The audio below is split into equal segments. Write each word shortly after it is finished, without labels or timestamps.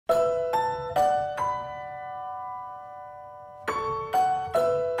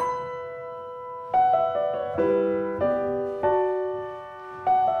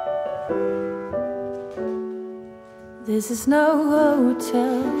This is no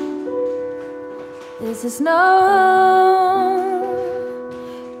hotel, this is no home,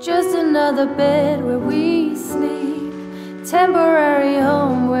 just another bed where we sleep, temporary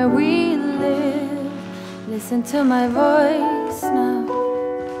home where we live. Listen to my voice now,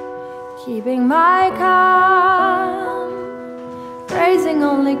 keeping my calm, raising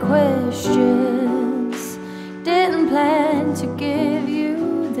only questions. Didn't plan to give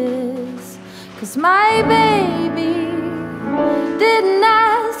you this, 'cause my baby didn't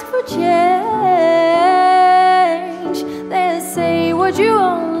ask for change. They say what you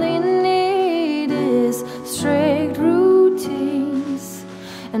only need is strict routines,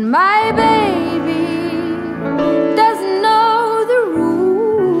 and my baby doesn't know the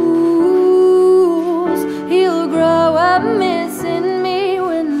rules. He'll grow up missing me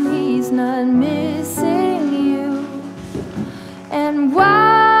when he's not missing you. And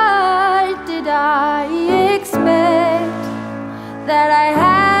what did I expect? That I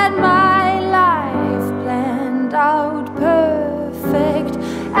had my life planned out perfect,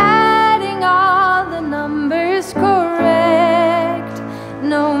 adding all the numbers correct.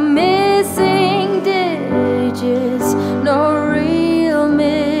 No missing digits, no real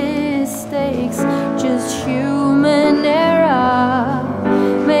mistakes, just human error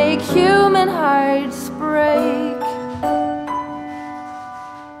make human hearts break.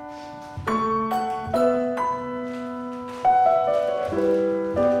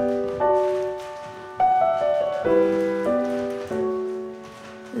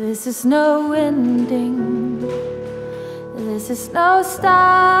 This is no ending, this is no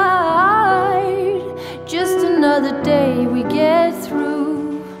start, just another day we get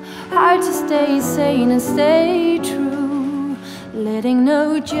through. Hard to stay sane and stay true, letting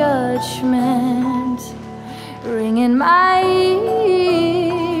no judgment ring in my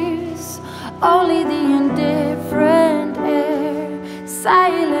ears. Only the indifferent air,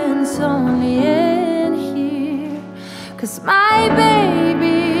 silence only in here. 'Cause my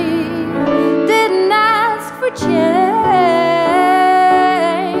baby didn't ask for change.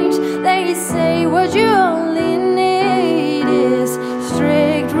 They say what you only need is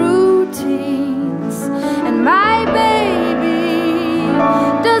strict routines, and my baby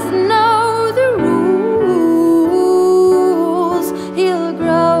doesn't know the rules. He'll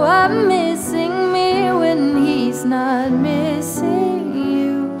grow up missing me when he's not missing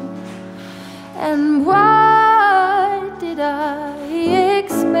you. And what did I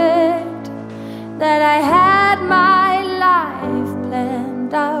expect? That I had my life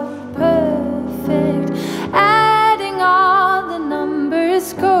planned out perfect, adding all the numbers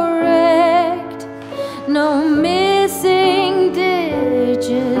correct. No